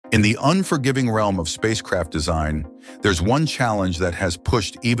In the unforgiving realm of spacecraft design, there's one challenge that has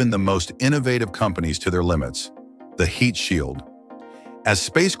pushed even the most innovative companies to their limits: the heat shield. As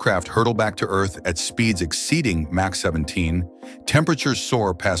spacecraft hurtle back to Earth at speeds exceeding Mach 17, temperatures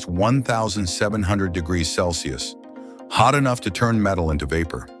soar past 1,700 degrees Celsius, hot enough to turn metal into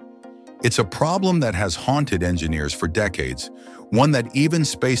vapor. It's a problem that has haunted engineers for decades, one that even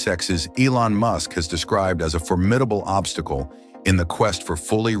SpaceX's Elon Musk has described as a formidable obstacle in the quest for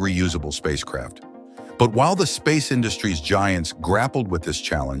fully reusable spacecraft. But while the space industry's giants grappled with this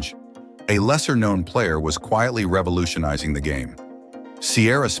challenge, a lesser-known player was quietly revolutionizing the game.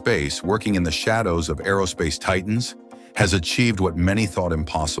 Sierra Space, working in the shadows of aerospace titans, has achieved what many thought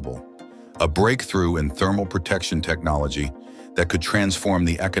impossible: a breakthrough in thermal protection technology that could transform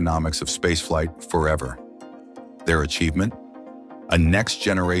the economics of spaceflight forever. Their achievement? A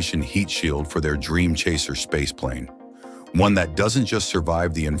next-generation heat shield for their dream chaser spaceplane, one that doesn't just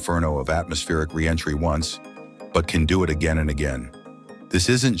survive the inferno of atmospheric re-entry once, but can do it again and again. This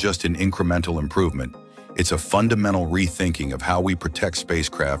isn't just an incremental improvement, it's a fundamental rethinking of how we protect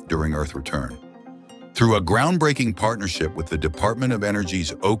spacecraft during Earth return. Through a groundbreaking partnership with the Department of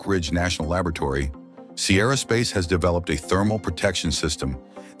Energy's Oak Ridge National Laboratory, Sierra Space has developed a thermal protection system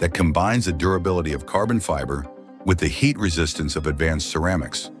that combines the durability of carbon fiber with the heat resistance of advanced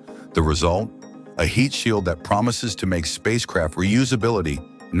ceramics. The result? A heat shield that promises to make spacecraft reusability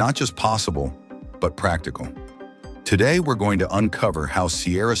not just possible, but practical. Today, we're going to uncover how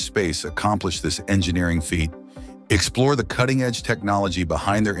Sierra Space accomplished this engineering feat, explore the cutting-edge technology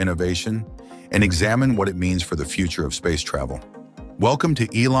behind their innovation, and examine what it means for the future of space travel. Welcome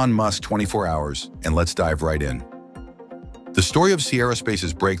to Elon Musk 24 Hours, and let's dive right in. The story of Sierra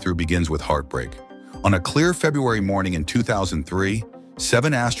Space's breakthrough begins with heartbreak. On a clear February morning in 2003,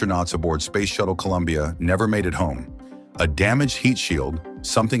 7 astronauts aboard Space Shuttle Columbia never made it home. A damaged heat shield,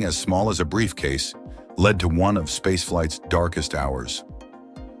 something as small as a briefcase, led to one of spaceflight's darkest hours.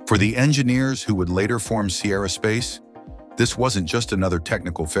 For the engineers who would later form Sierra Space, this wasn't just another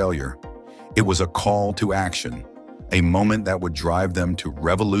technical failure. It was a call to action, a moment that would drive them to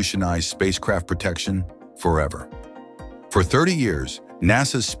revolutionize spacecraft protection forever. For 30 years,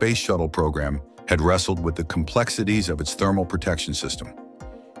 NASA's Space Shuttle program had wrestled with the complexities of its thermal protection system.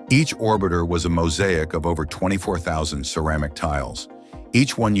 Each orbiter was a mosaic of over 24,000 ceramic tiles,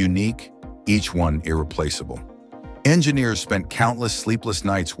 each one unique, each one irreplaceable. Engineers spent countless sleepless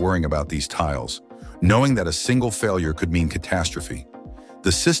nights worrying about these tiles, knowing that a single failure could mean catastrophe.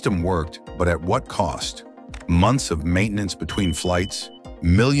 The system worked, but at what cost? Months of maintenance between flights,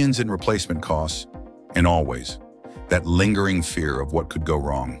 millions in replacement costs, and always that lingering fear of what could go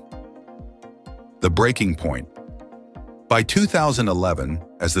wrong. The breaking point. By 2011,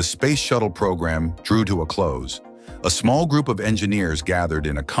 as the Space Shuttle program drew to a close, a small group of engineers gathered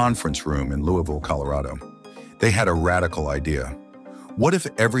in a conference room in Louisville, Colorado. They had a radical idea. What if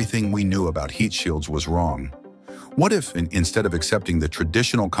everything we knew about heat shields was wrong? What if, instead of accepting the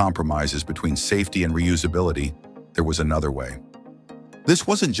traditional compromises between safety and reusability, there was another way? This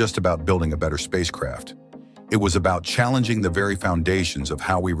wasn't just about building a better spacecraft. It was about challenging the very foundations of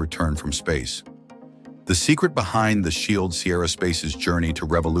how we return from space. The secret behind the shield Sierra Space's journey to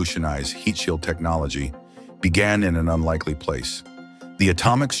revolutionize heat shield technology began in an unlikely place: the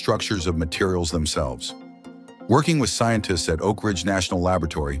atomic structures of materials themselves. Working with scientists at Oak Ridge National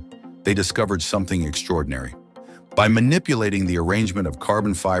Laboratory, they discovered something extraordinary. By manipulating the arrangement of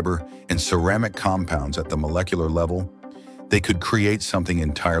carbon fiber and ceramic compounds at the molecular level, they could create something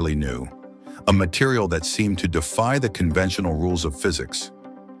entirely new, a material that seemed to defy the conventional rules of physics.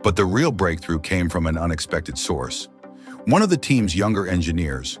 But the real breakthrough came from an unexpected source. One of the team's younger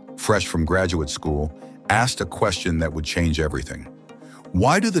engineers, fresh from graduate school, asked a question that would change everything.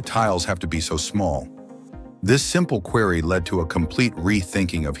 Why do the tiles have to be so small? This simple query led to a complete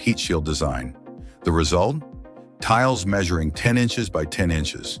rethinking of heat shield design. The result? Tiles measuring 10 inches by 10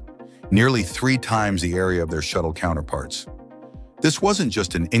 inches, nearly 3 times the area of their shuttle counterparts. This wasn't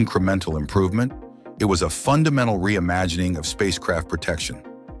just an incremental improvement, it was a fundamental reimagining of spacecraft protection.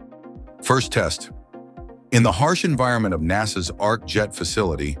 First test. In the harsh environment of NASA's Arc Jet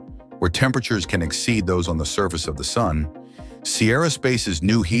facility, where temperatures can exceed those on the surface of the sun, Sierra Space's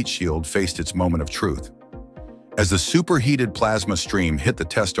new heat shield faced its moment of truth. As the superheated plasma stream hit the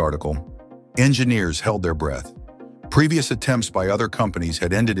test article, engineers held their breath. Previous attempts by other companies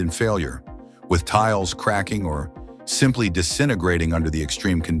had ended in failure, with tiles cracking or simply disintegrating under the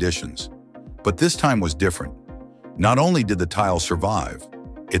extreme conditions. But this time was different. Not only did the tile survive,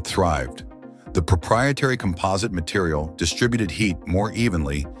 it thrived. The proprietary composite material distributed heat more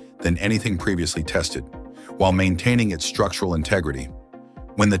evenly than anything previously tested, while maintaining its structural integrity.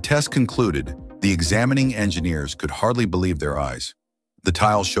 When the test concluded, the examining engineers could hardly believe their eyes. The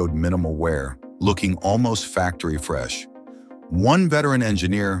tile showed minimal wear, looking almost factory fresh. One veteran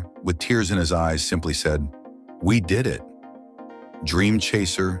engineer, with tears in his eyes, simply said, "We did it. Dream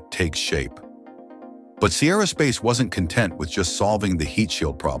Chaser takes shape." But Sierra Space wasn't content with just solving the heat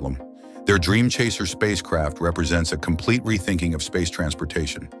shield problem. Their Dream Chaser spacecraft represents a complete rethinking of space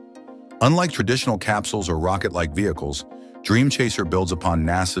transportation. Unlike traditional capsules or rocket-like vehicles, Dream Chaser builds upon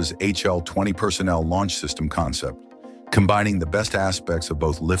NASA's HL-20 personnel launch system concept, combining the best aspects of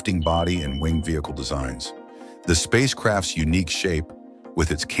both lifting body and winged vehicle designs. The spacecraft's unique shape, with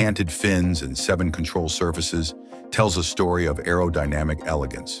its canted fins and 7 control surfaces, tells a story of aerodynamic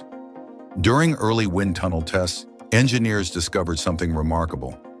elegance. During early wind tunnel tests, engineers discovered something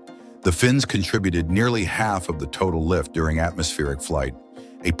remarkable. The fins contributed nearly half of the total lift during atmospheric flight,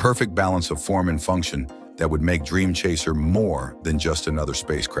 a perfect balance of form and function that would make Dream Chaser more than just another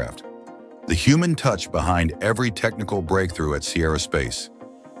spacecraft. The human touch behind every technical breakthrough at Sierra Space.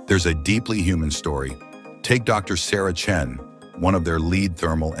 There's a deeply human story. Take Dr. Sarah Chen, one of their lead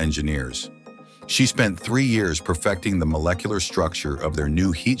thermal engineers. She spent 3 years perfecting the molecular structure of their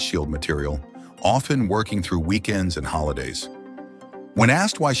new heat shield material, often working through weekends and holidays. When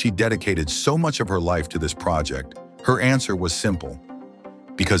asked why she dedicated so much of her life to this project, her answer was simple: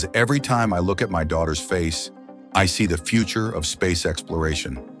 "Because every time I look at my daughter's face, I see the future of space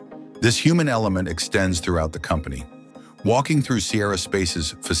exploration." This human element extends throughout the company. Walking through Sierra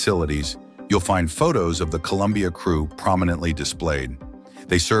Space's facilities, you'll find photos of the Columbia crew prominently displayed.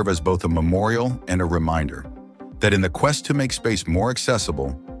 They serve as both a memorial and a reminder that in the quest to make space more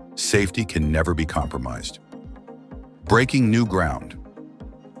accessible, safety can never be compromised. Breaking new ground.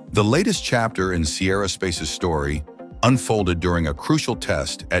 The latest chapter in Sierra Space's story unfolded during a crucial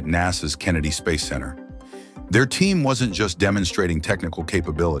test at NASA's Kennedy Space Center. Their team wasn't just demonstrating technical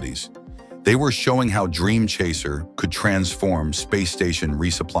capabilities. They were showing how Dream Chaser could transform space station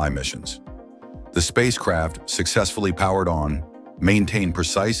resupply missions. The spacecraft successfully powered on, maintained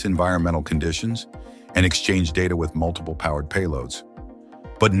precise environmental conditions, and exchanged data with multiple powered payloads.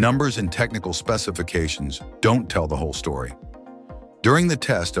 But numbers and technical specifications don't tell the whole story. During the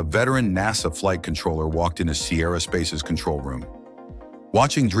test, a veteran NASA flight controller walked into Sierra Space's control room.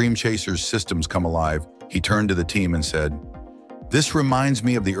 Watching Dream Chaser's systems come alive, he turned to the team and said, "This reminds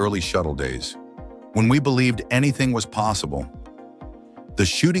me of the early shuttle days, when we believed anything was possible." The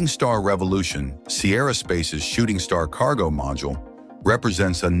Shooting Star revolution, Sierra Space's Shooting Star cargo module,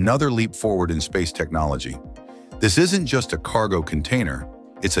 represents another leap forward in space technology. This isn't just a cargo container,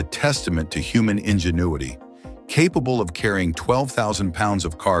 it's a testament to human ingenuity. Capable of carrying 12,000 pounds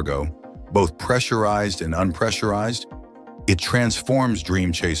of cargo, both pressurized and unpressurized, it transforms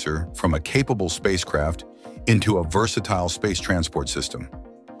Dream Chaser from a capable spacecraft into a versatile space transport system.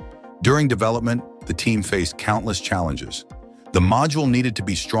 During development, the team faced countless challenges. The module needed to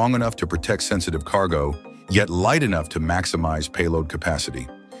be strong enough to protect sensitive cargo, yet light enough to maximize payload capacity.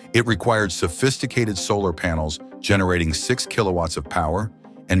 It required sophisticated solar panels generating 6 kilowatts of power,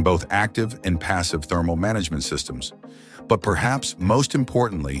 and both active and passive thermal management systems. But perhaps most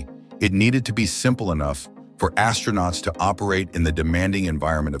importantly, it needed to be simple enough for astronauts to operate in the demanding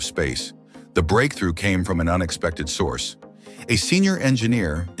environment of space. The breakthrough came from an unexpected source. A senior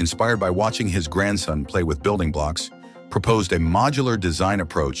engineer, inspired by watching his grandson play with building blocks, proposed a modular design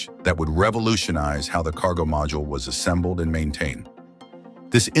approach that would revolutionize how the cargo module was assembled and maintained.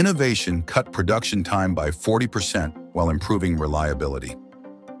 This innovation cut production time by 40% while improving reliability.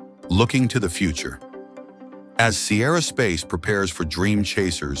 Looking to the future. As Sierra Space prepares for Dream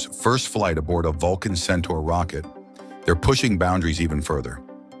Chaser's first flight aboard a Vulcan Centaur rocket, they're pushing boundaries even further.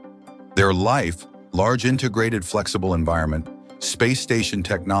 Their large integrated flexible environment, space station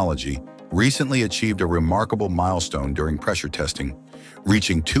technology, recently achieved a remarkable milestone during pressure testing,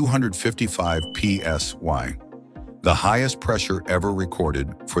 reaching 255 psi, the highest pressure ever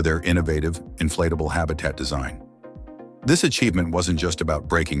recorded for their innovative inflatable habitat design. This achievement wasn't just about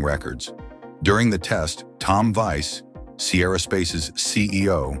breaking records. During the test, Tom Weiss, Sierra Space's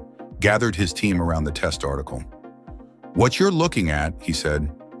CEO, gathered his team around the test article. "What you're looking at," he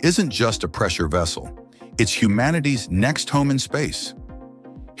said, "isn't just a pressure vessel. It's humanity's next home in space."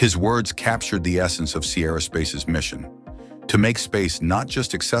 His words captured the essence of Sierra Space's mission: to make space not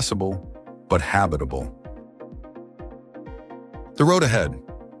just accessible, but habitable. The road ahead.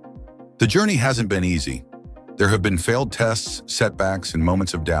 The journey hasn't been easy. There have been failed tests, setbacks, and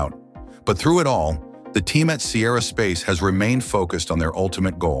moments of doubt. But through it all, the team at Sierra Space has remained focused on their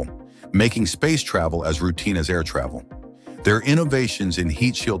ultimate goal: making space travel as routine as air travel. Their innovations in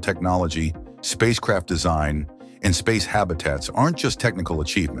heat shield technology, spacecraft design, and space habitats aren't just technical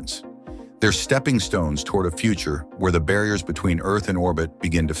achievements. They're stepping stones toward a future where the barriers between Earth and orbit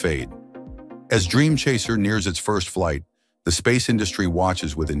begin to fade. As Dream Chaser nears its first flight, the space industry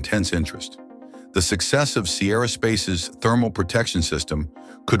watches with intense interest. The success of Sierra Space's thermal protection system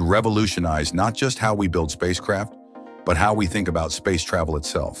could revolutionize not just how we build spacecraft, but how we think about space travel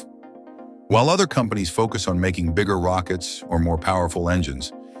itself. While other companies focus on making bigger rockets or more powerful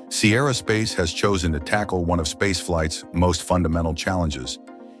engines, Sierra Space has chosen to tackle one of spaceflight's most fundamental challenges,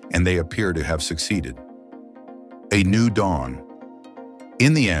 and they appear to have succeeded. A new dawn.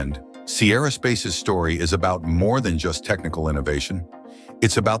 In the end, Sierra Space's story is about more than just technical innovation.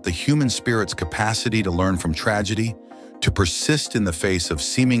 It's about the human spirit's capacity to learn from tragedy, to persist in the face of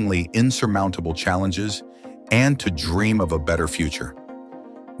seemingly insurmountable challenges, and to dream of a better future.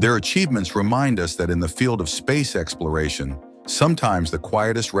 Their achievements remind us that in the field of space exploration, sometimes the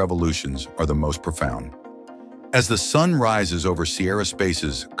quietest revolutions are the most profound. As the sun rises over Sierra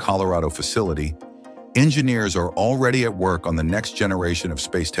Space's Colorado facility, engineers are already at work on the next generation of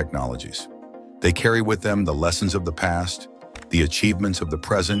space technologies. They carry with them the lessons of the past, the achievements of the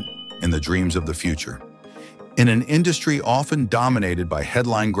present, and the dreams of the future. In an industry often dominated by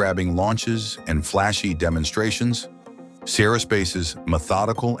headline-grabbing launches and flashy demonstrations, Sierra Space's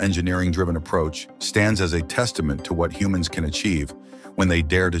methodical, engineering-driven approach stands as a testament to what humans can achieve when they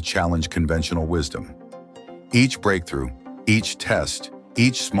dare to challenge conventional wisdom. Each breakthrough, each test,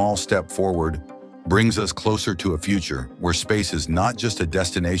 each small step forward brings us closer to a future where space is not just a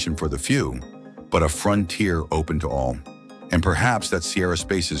destination for the few, but a frontier open to all. And perhaps that's Sierra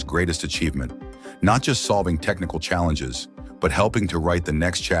Space's greatest achievement, not just solving technical challenges, but helping to write the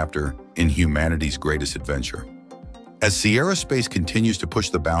next chapter in humanity's greatest adventure. As Sierra Space continues to push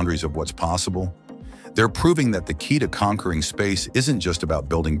the boundaries of what's possible, they're proving that the key to conquering space isn't just about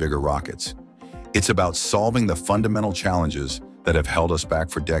building bigger rockets. It's about solving the fundamental challenges that have held us back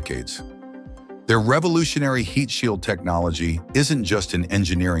for decades. Their revolutionary heat shield technology isn't just an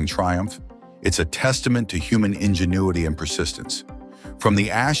engineering triumph, it's a testament to human ingenuity and persistence. From the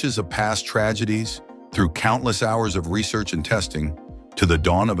ashes of past tragedies, through countless hours of research and testing, to the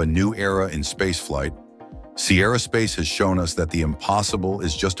dawn of a new era in spaceflight, Sierra Space has shown us that the impossible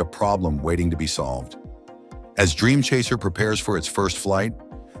is just a problem waiting to be solved. As Dream Chaser prepares for its first flight,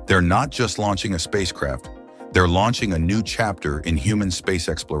 they're not just launching a spacecraft, they're launching a new chapter in human space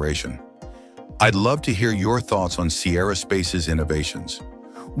exploration. I'd love to hear your thoughts on Sierra Space's innovations.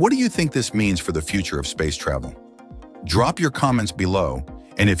 What do you think this means for the future of space travel? Drop your comments below,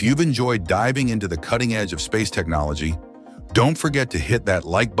 and if you've enjoyed diving into the cutting edge of space technology, don't forget to hit that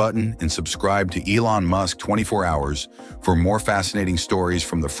like button and subscribe to Elon Musk 24 Hours for more fascinating stories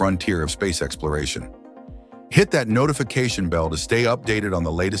from the frontier of space exploration. Hit that notification bell to stay updated on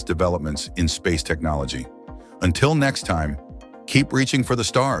the latest developments in space technology. Until next time, keep reaching for the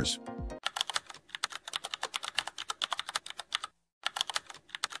stars.